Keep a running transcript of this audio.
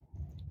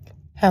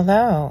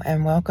Hello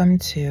and welcome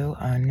to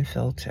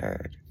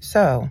Unfiltered.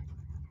 So,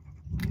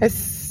 it's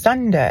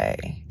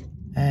Sunday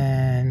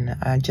and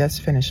I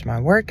just finished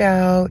my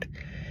workout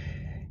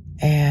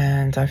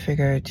and I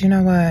figured, you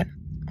know what?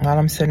 While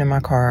I'm sitting in my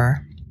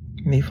car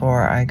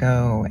before I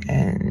go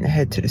and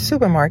head to the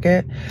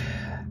supermarket,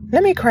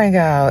 let me crank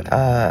out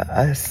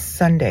a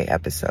Sunday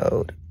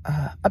episode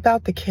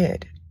about the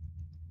kid.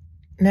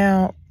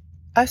 Now,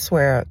 I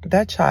swear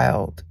that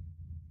child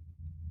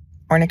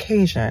on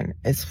occasion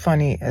is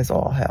funny as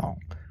all hell.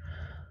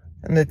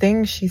 And the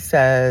things she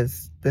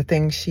says, the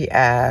things she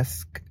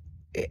asks,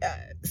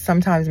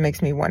 sometimes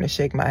makes me want to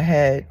shake my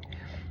head.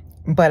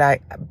 But I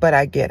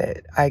get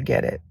it. I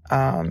get it.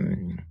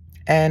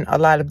 And a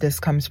lot of this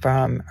comes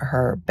from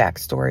her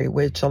backstory,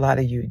 which a lot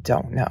of you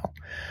don't know.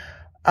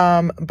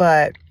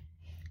 But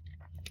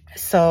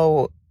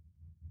so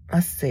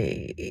let's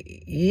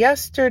see.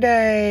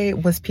 Yesterday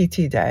was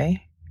PT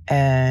day,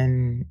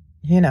 and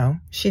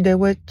she did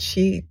what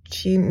she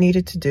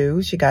needed to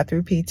do. She got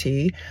through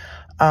PT.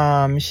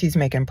 She's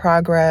making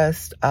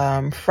progress.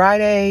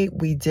 Friday,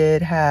 we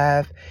did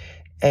have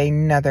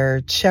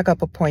another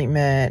checkup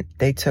appointment.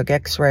 They took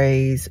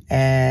x-rays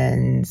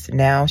and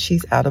now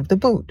she's out of the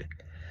boot.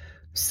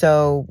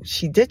 So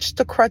she ditched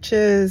the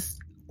crutches,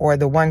 or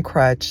the one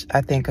crutch, I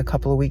think a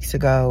couple of weeks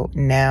ago.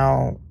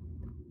 Now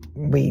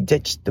we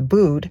ditched the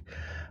boot.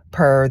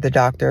 Per the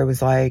doctor, it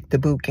was like the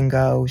boot can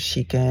go.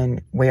 She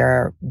can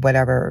wear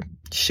whatever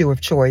shoe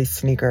of choice,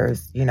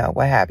 sneakers,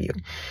 what have you.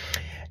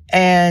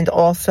 And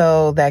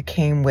also that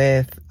came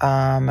with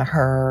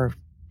her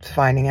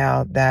finding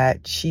out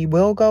that she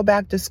will go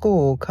back to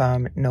school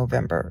come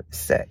November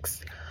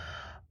 6th.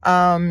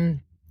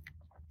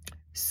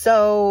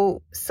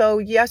 So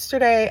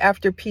yesterday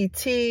after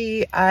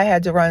PT, I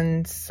had to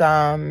run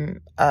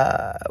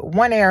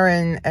one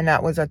errand, and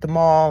that was at the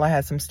mall. I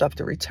had some stuff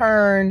to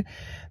return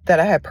that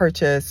I had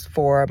purchased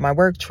for my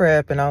work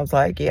trip. And I was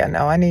like, yeah,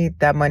 no, I need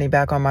that money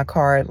back on my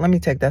card. Let me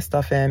take that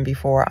stuff in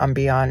before I'm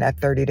beyond that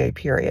 30-day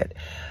period.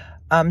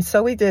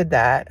 So we did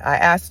that. I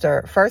asked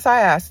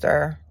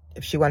her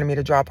if she wanted me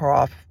to drop her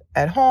off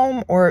at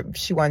home or if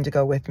she wanted to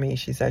go with me.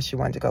 She said she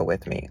wanted to go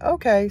with me.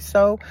 Okay,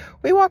 so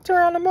we walked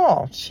around the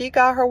mall. She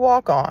got her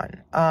walk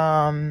on.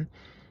 And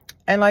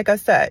like I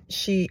said,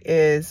 she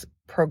is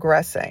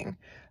progressing.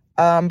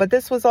 But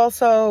this was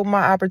also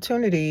my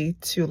opportunity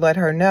to let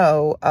her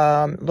know,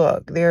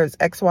 look, there's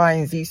X, Y,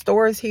 and Z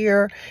stores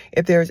here.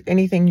 If there's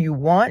anything you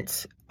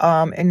want,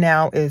 and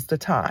now is the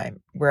time.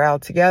 We're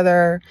out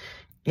together.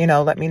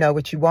 Let me know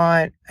what you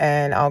want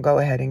and I'll go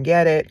ahead and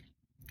get it.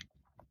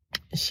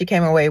 She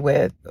came away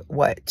with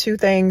two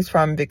things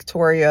from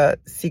Victoria's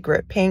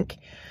Secret Pink.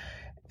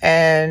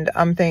 And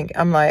I'm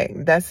like,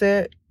 that's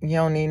it. You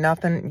don't need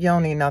nothing. You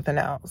don't need nothing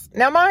else.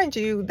 Now, mind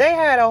you, they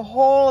had a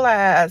whole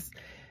ass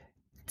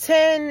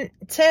 10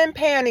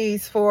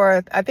 panties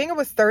for, I think it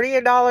was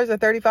 $38 or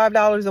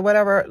 $35 or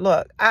whatever.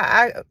 Look,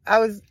 I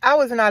was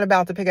not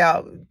about to pick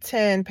out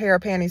 10 pair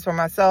of panties for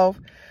myself.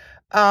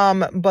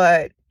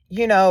 But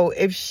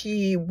if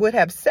she would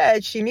have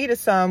said she needed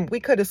some,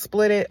 we could have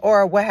split it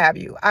or what have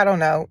you. I don't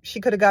know.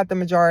 She could have got the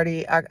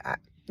majority.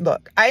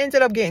 Look, I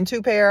ended up getting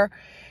 2 pair,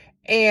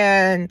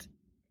 and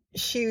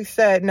she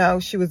said, no,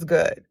 she was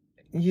good.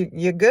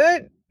 You're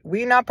good?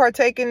 We not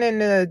partaking in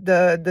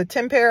the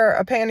 10 pair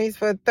of panties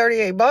for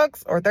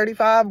 $38 or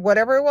 $35,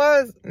 whatever it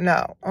was?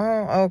 No.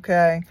 Oh,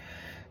 okay.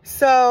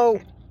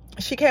 So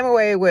she came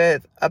away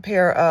with a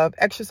pair of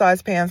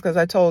exercise pants because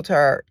I told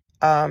her,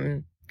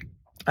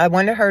 I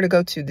wanted her to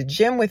go to the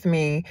gym with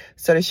me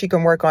so that she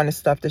can work on the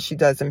stuff that she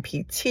does in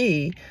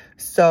PT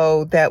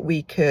so that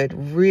we could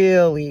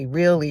really,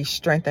 really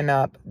strengthen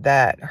up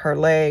her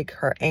leg,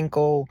 her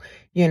ankle,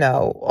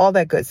 all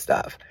that good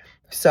stuff.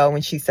 So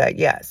when she said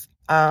yes,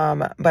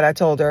 but I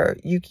told her,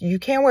 you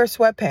can't wear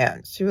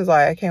sweatpants. She was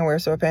like, I can't wear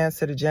sweatpants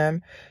to the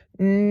gym.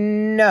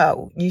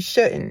 No, you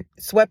shouldn't.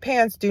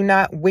 Sweatpants do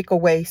not wick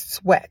away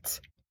sweat.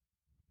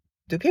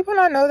 Do people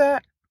not know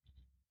that?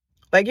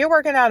 Like, you're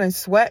working out in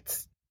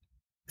sweatpants,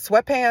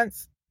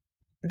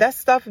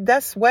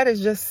 that sweat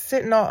is just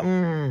sitting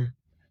on.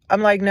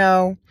 I'm like,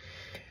 no,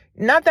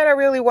 not that I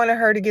really wanted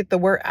her to get the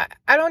work.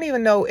 I don't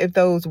even know if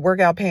those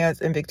workout pants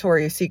in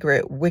Victoria's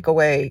Secret wick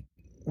away,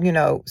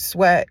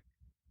 sweat.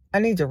 I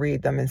need to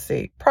read them and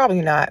see.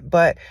 Probably not,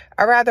 but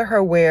I'd rather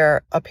her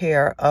wear a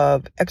pair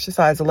of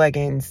exercise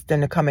leggings than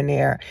to come in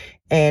there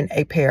in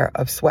a pair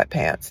of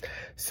sweatpants.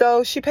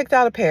 So she picked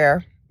out a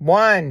pair,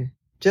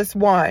 just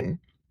one.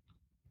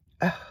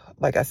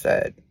 Like I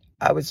said,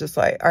 I was just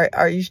like,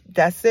 are you,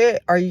 that's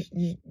it? Are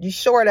you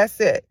sure that's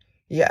it?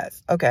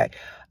 Yes. Okay.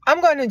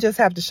 I'm going to just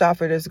have to shop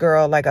for this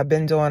girl like I've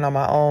been doing on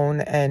my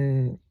own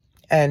and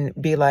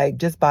be like,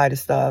 just buy the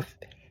stuff.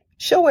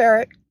 She'll wear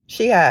it.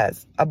 She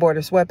has. I bought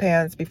her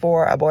sweatpants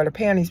before. I bought her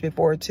panties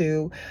before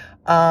too.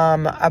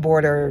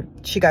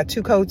 She got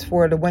 2 coats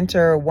for the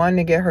winter, one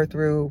to get her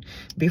through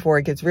before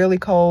it gets really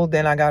cold.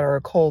 Then I got her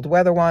a cold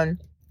weather one.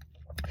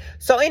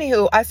 So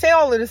anywho, I say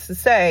all of this to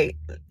say,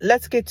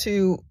 let's get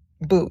to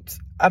boots.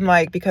 I'm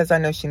like, because I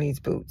know she needs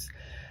boots.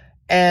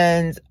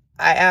 And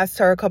I asked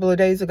her a couple of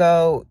days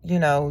ago, do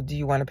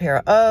you want a pair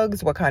of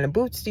Uggs? What kind of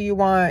boots do you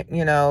want?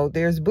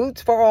 There's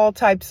boots for all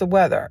types of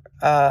weather.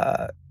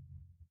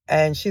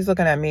 And she's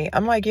looking at me.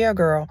 I'm like, yeah,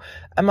 girl.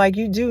 I'm like,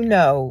 you do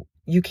know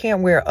you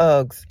can't wear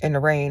Uggs in the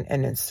rain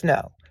and in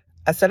snow.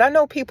 I said, I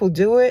know people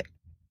do it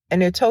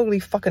and they're totally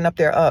fucking up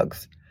their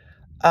Uggs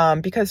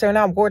because they're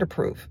not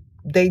waterproof.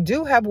 They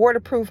do have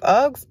waterproof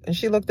Uggs. And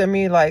she looked at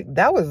me like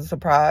that was a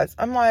surprise.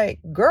 I'm like,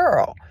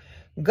 girl,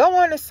 go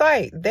on the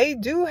site. They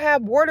do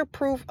have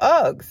waterproof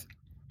Uggs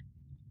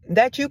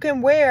that you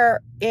can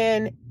wear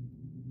in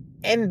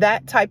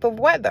that type of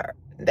weather.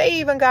 They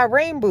even got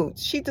rain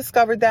boots. She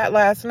discovered that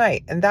last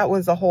night. And that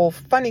was a whole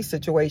funny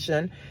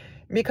situation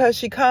because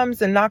she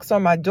comes and knocks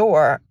on my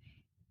door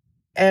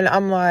and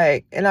I'm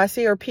like, and I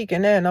see her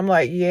peeking in. I'm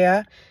like,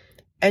 yeah.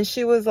 And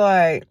she was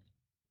like,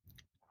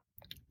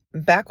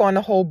 back on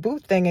the whole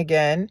boot thing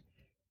again.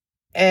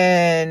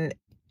 And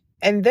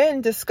then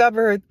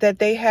discovered that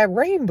they had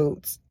rain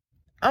boots.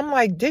 I'm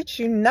like, did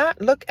you not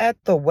look at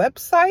the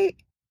website?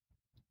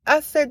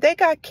 I said, they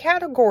got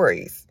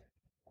categories.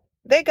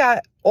 They got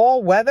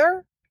all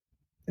weather.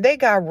 They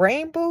got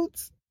rain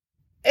boots.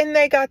 And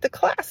they got the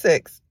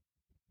classics.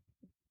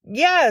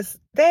 Yes,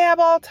 they have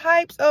all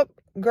types of,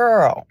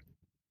 girl.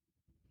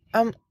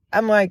 I'm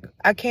like,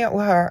 I can't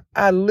with her.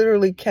 I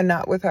literally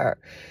cannot with her.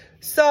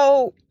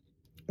 So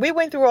we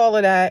went through all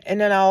of that. And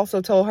then I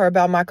also told her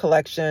about my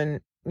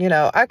collection.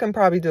 I can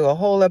probably do a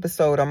whole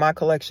episode on my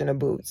collection of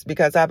boots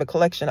because I have a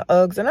collection of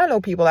Uggs. And I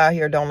know people out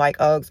here don't like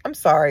Uggs. I'm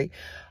sorry.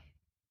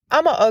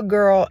 I'm a Ugg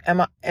girl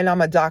and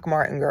I'm a Doc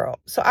Marten girl.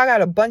 So I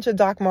got a bunch of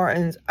Doc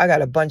Martens. I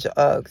got a bunch of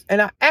Uggs.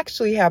 And I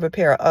actually have a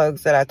pair of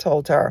Uggs that I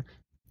told her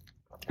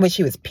when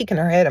she was peeking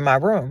her head in my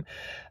room.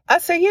 I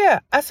said, yeah.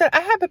 I said,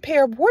 I have a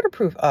pair of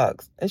waterproof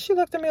Uggs. And she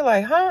looked at me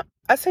like, huh?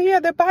 I said, yeah,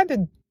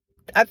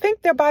 I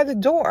think they're by the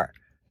door.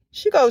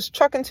 She goes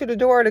trucking to the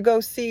door to go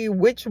see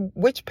which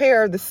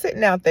pair that's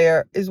sitting out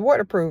there is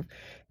waterproof.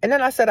 And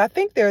then I said, I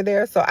think they're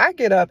there. So I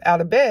get up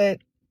out of bed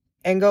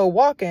and go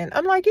walking.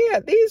 I'm like, yeah,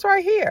 these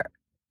right here.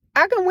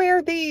 I can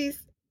wear these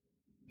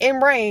in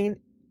rain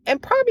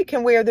and probably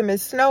can wear them in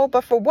snow.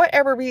 But for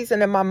whatever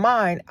reason in my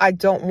mind, I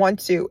don't want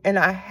to. And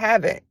I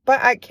haven't,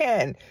 but I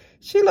can.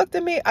 She looked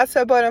at me. I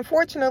said, but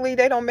unfortunately,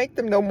 they don't make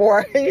them no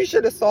more. And you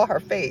should have saw her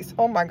face.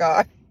 Oh, my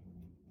God.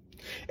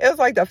 It was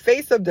like the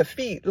face of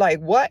defeat. Like,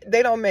 what?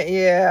 They don't make,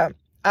 yeah.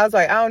 I was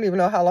like, I don't even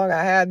know how long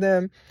I had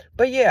them.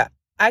 But yeah,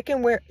 I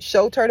can wear,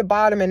 showed her the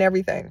bottom and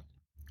everything.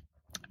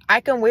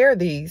 I can wear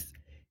these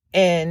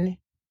in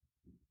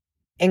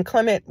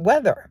inclement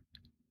weather.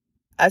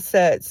 I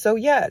said, so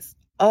yes,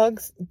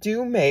 Uggs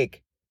do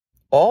make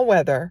all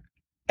weather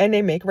and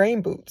they make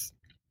rain boots.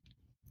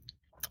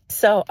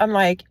 So I'm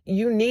like,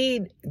 you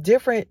need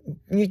different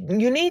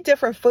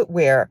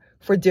footwear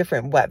for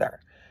different weather.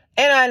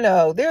 And I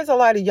know there's a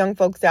lot of young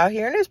folks out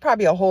here, and there's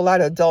probably a whole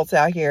lot of adults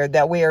out here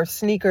that wear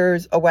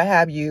sneakers or what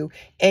have you,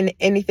 and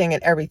anything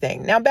and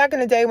everything. Now, back in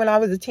the day when I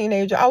was a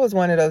teenager, I was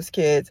one of those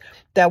kids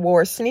that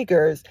wore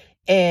sneakers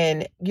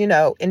and,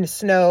 in the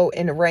snow,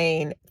 in the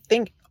rain,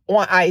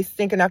 on ice,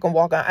 thinking I can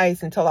walk on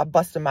ice until I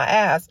busted my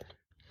ass.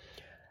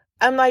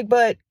 I'm like,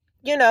 but,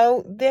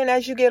 then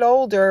as you get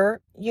older,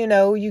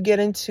 you get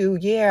into,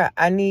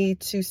 I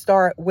need to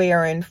start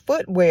wearing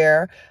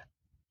footwear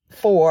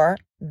for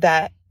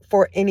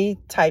any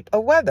type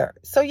of weather.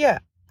 So yeah,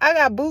 I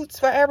got boots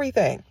for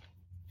everything.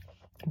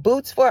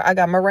 I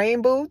got my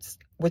rain boots,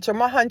 which are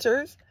my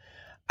hunters.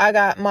 I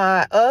got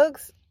my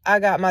Uggs. I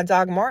got my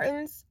Doc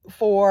Martens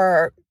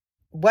for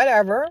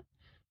whatever.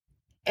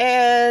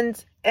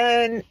 And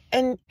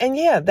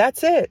yeah,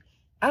 that's it.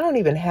 I don't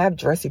even have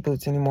dressy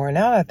boots anymore.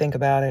 Now that I think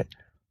about it,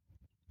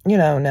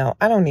 no,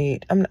 I don't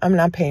need, I'm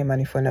not paying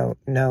money for no,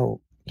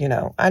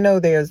 I know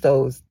there's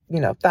those,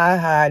 thigh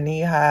high,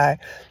 knee high,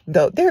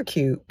 though they're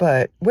cute,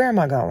 but where am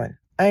I going?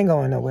 I ain't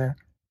going nowhere.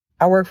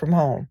 I work from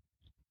home.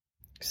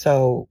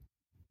 So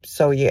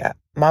yeah,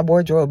 my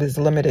wardrobe is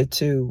limited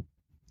to,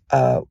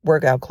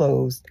 workout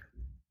clothes,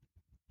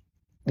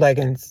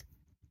 leggings,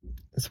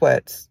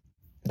 sweats.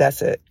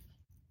 That's it.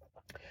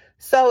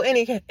 So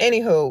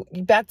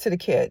anywho, back to the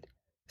kid.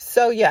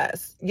 So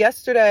yes,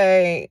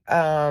 yesterday,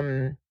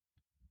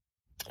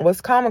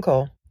 was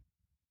comical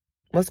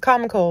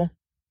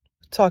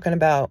talking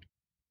about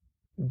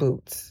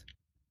boots.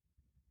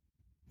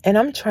 And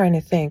I'm trying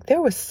to think,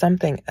 there was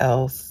something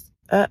else.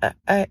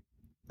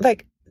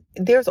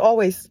 There's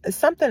always,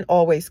 something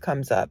always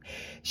comes up.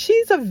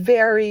 She's a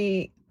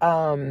very,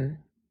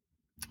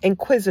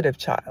 inquisitive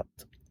child.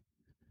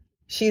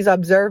 She's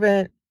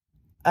observant.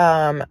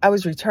 I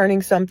was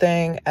returning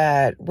something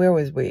at, where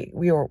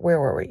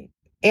were we?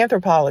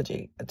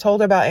 Anthropology. I told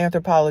her about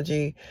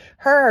anthropology.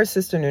 Her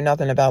sister knew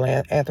nothing about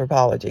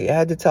anthropology. I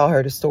had to tell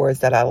her the stores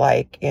that I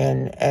like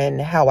and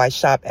how I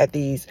shop at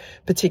these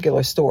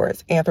particular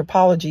stores.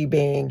 Anthropology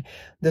being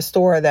the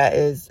store that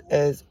is,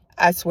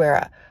 I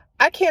swear,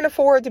 I can't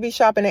afford to be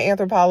shopping at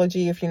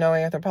Anthropology if you know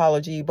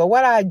Anthropology. But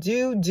what I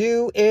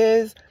do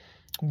is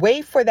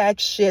wait for that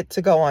shit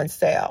to go on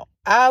sale.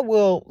 I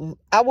will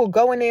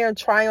go in there and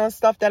try on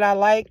stuff that I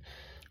like.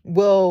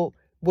 will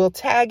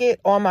tag it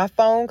on my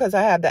phone because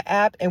I have the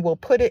app, and will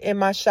put it in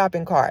my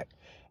shopping cart,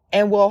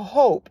 and will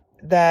hope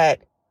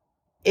that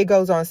it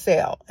goes on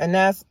sale. And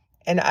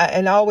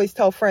I always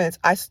tell friends,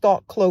 I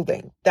stalk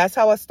clothing. That's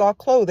how I stalk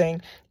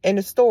clothing in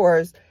the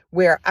stores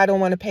where I don't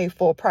want to pay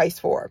full price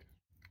for.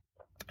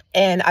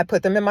 And I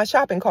put them in my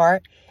shopping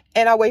cart,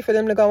 and I wait for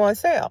them to go on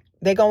sale.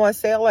 They go on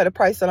sale at a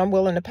price that I'm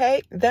willing to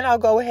pay. Then I'll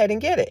go ahead and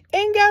get it.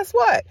 And guess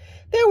what?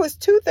 There was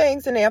 2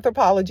 things in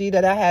Anthropologie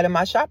that I had in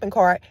my shopping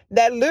cart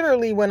that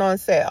literally went on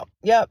sale.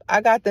 Yep,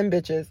 I got them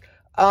bitches.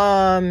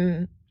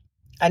 I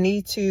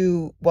need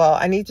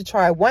to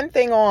try one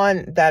thing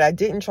on that I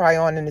didn't try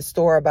on in the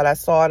store, but I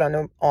saw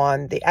it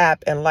on the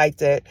app and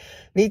liked it.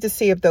 Need to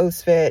see if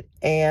those fit.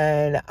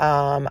 And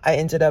I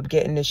ended up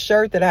getting this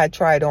shirt that I had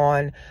tried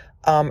on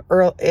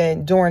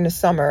during the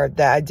summer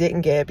that I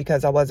didn't get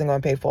because I wasn't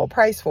going to pay full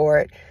price for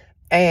it,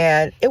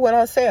 and it went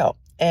on sale,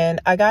 and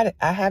I got it.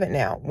 I have it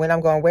now. When I'm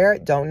going to wear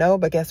it, don't know,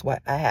 but guess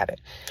what? I have it.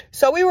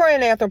 So we were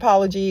in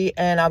Anthropologie,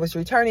 and I was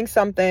returning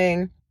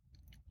something.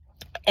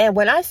 And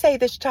when I say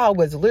this child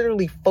was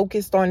literally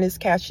focused on this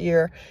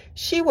cashier,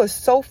 she was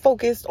so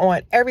focused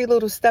on every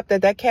little step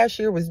that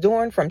cashier was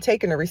doing, from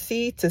taking a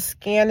receipt to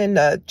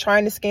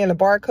trying to scan the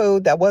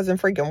barcode that wasn't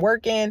freaking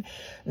working.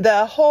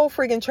 The whole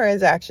freaking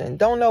transaction.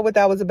 Don't know what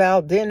that was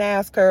about. Didn't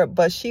ask her,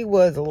 but she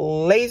was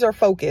laser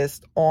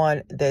focused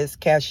on this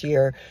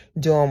cashier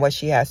doing what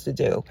she has to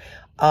do.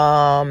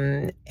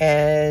 And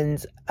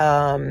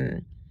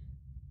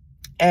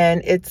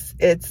it's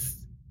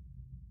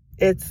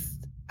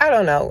I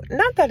don't know,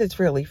 not that it's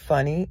really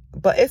funny,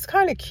 but it's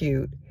kind of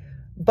cute.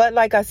 But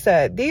like I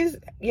said, these,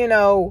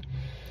 I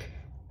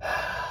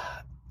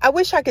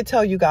wish I could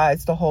tell you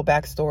guys the whole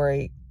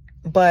backstory,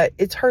 but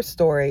it's her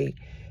story.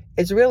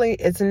 It's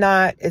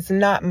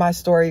not my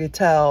story to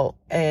tell.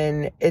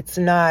 And it's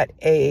not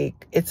good.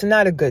 It's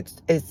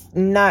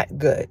not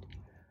good.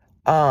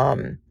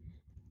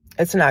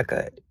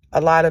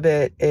 A lot of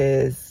it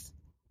is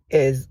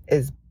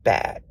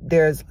bad.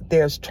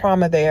 There's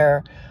trauma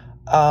there.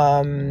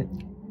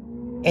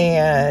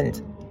 And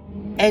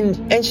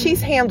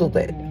she's handled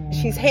it.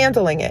 She's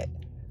handling it.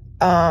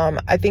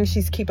 I think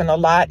she's keeping a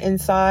lot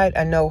inside.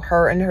 I know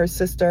her and her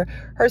sister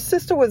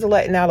was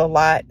letting out a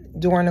lot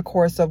during the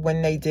course of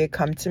when they did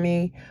come to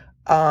me.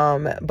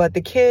 But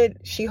the kid,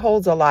 she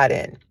holds a lot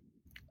in.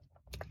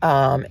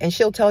 And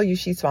she'll tell you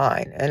she's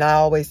fine. And I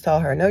always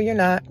tell her, no, you're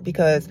not,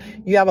 because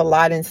you have a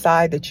lot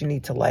inside that you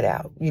need to let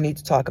out. You need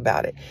to talk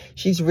about it.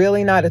 She's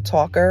really not a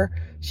talker.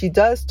 She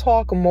does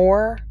talk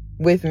more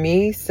with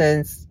me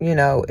since,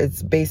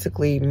 it's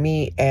basically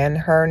me and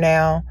her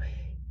now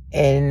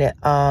in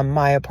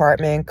my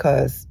apartment,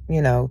 because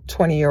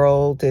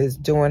 20-year-old is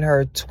doing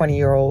her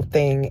 20-year-old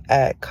thing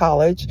at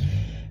college,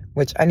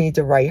 which I need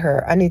to write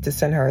her. I need to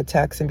send her a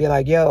text and be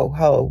like, yo,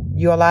 ho,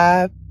 you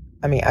alive?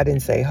 I mean, I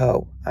didn't say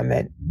ho. I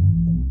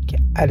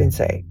didn't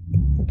say,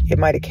 it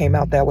might have came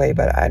out that way,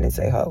 but I didn't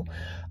say ho.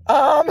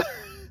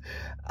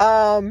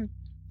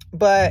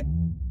 But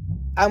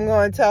I'm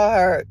going to tell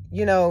her,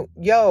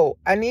 yo,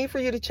 I need for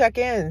you to check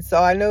in,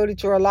 so I know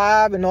that you're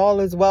alive and all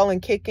is well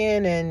and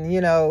kicking,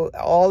 and,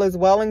 all is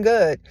well and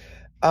good.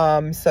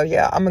 So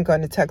yeah, I'm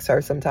going to text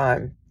her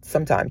sometime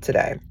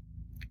today.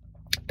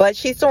 But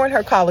she's doing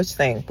her college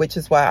thing, which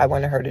is what I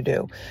wanted her to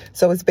do.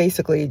 So it's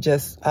basically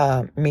just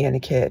me and the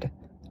kid.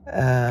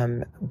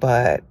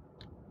 But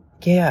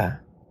yeah,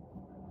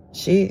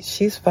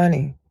 she's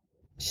funny.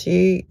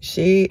 She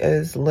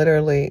is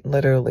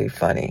literally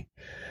funny.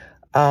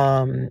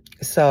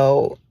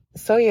 So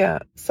yeah,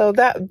 so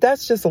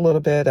that's just a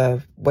little bit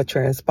of what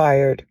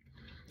transpired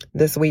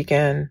this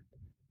weekend.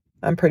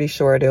 I'm pretty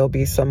sure there'll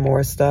be some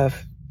more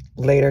stuff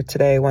later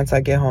today once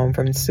I get home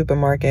from the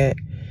supermarket,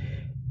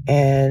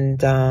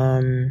 and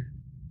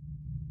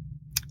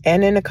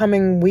in the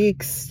coming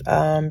weeks,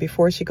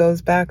 before she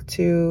goes back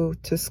to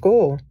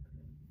school.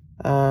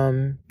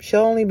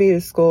 She'll only be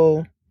to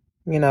school,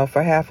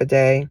 for half a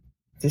day.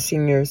 The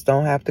seniors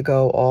don't have to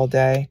go all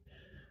day.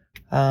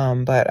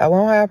 But I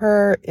won't have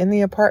her in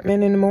the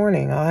apartment in the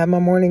morning. I'll have my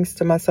mornings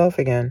to myself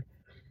again.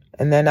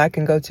 And then I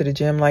can go to the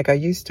gym like I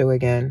used to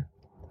again.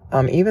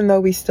 Even though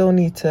we still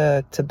need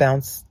to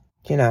bounce,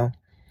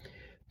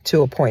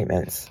 to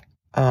appointments.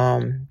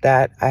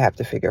 That I have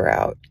to figure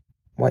out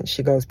once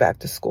she goes back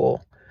to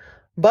school.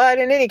 But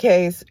in any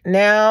case,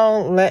 now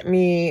let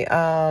me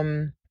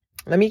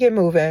get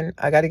moving.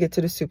 I got to get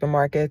to the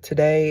supermarket.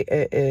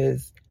 Today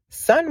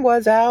sun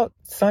was out.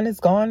 Sun is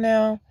gone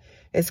now.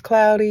 It's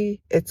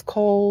cloudy. It's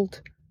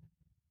cold.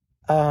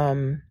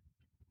 I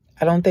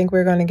don't think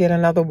we're going to get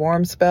another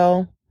warm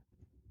spell.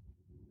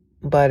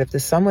 But if the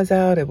sun was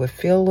out, it would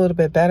feel a little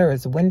bit better.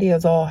 It's windy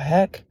as all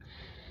heck.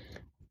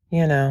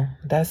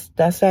 That's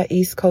that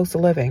East Coast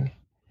living.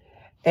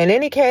 In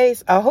any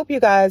case, I hope you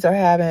guys are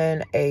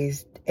having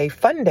a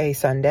fun day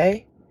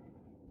Sunday.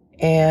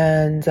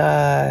 And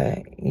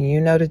you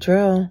know the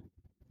drill.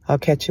 I'll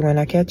catch you when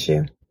I catch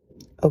you.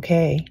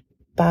 Okay.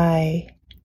 Bye.